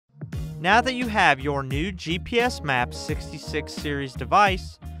Now that you have your new GPSMAP 66 series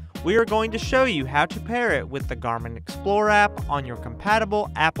device, we are going to show you how to pair it with the Garmin Explore app on your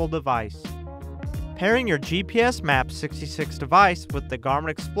compatible Apple device. Pairing your GPSMAP 66 device with the Garmin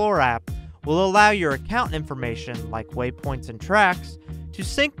Explore app will allow your account information like waypoints and tracks to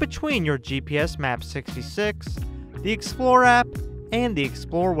sync between your GPSMAP 66, the Explore app, and the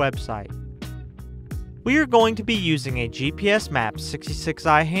Explore website. We are going to be using a GPSMAP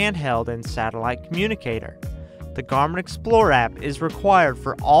 66i handheld and satellite communicator. The Garmin Explore app is required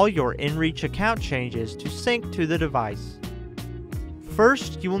for all your inReach account changes to sync to the device.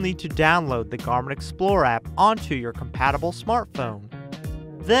 First, you will need to download the Garmin Explore app onto your compatible smartphone.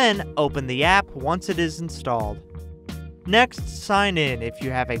 Then, open the app once it is installed. Next, sign in if you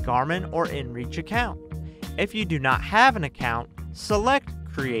have a Garmin or inReach account. If you do not have an account, select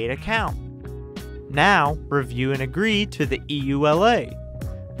Create Account. Now, review and agree to the EULA.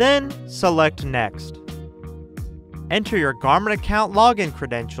 Then, select Next. Enter your Garmin account login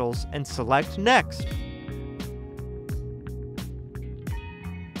credentials and select Next.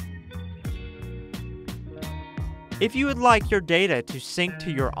 If you would like your data to sync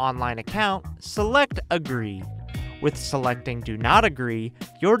to your online account, select Agree. With selecting Do Not Agree,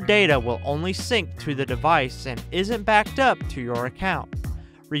 your data will only sync to the device and isn't backed up to your account.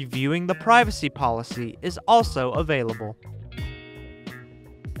 Reviewing the privacy policy is also available.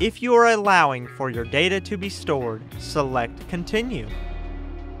 If you are allowing for your data to be stored, select Continue.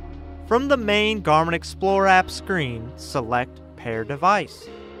 From the main Garmin Explore app screen, select Pair Device.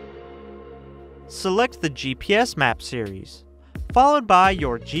 Select the GPSMAP series, followed by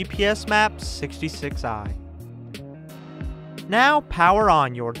your GPSMAP 66i. Now power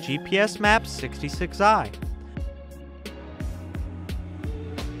on your GPSMAP 66i.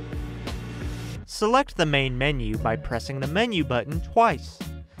 Select the main menu by pressing the menu button twice.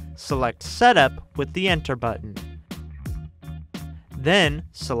 Select Setup with the Enter button. Then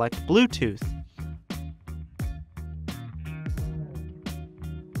select Bluetooth.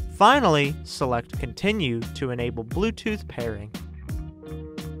 Finally, select Continue to enable Bluetooth pairing.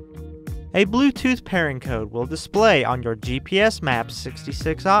 A Bluetooth pairing code will display on your GPSMAP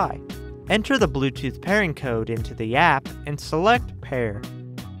 66i. Enter the Bluetooth pairing code into the app and select Pair.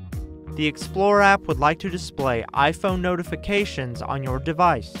 The Explore app would like to display iPhone notifications on your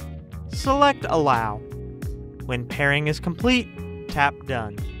device. Select Allow. When pairing is complete, tap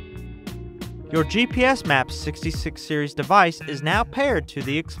Done. Your GPSMAP 66 series device is now paired to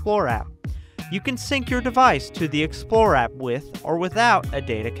the Explore app. You can sync your device to the Explore app with or without a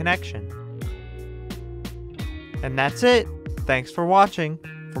data connection. And that's it. Thanks for watching.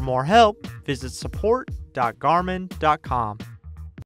 For more help, visit support.garmin.com.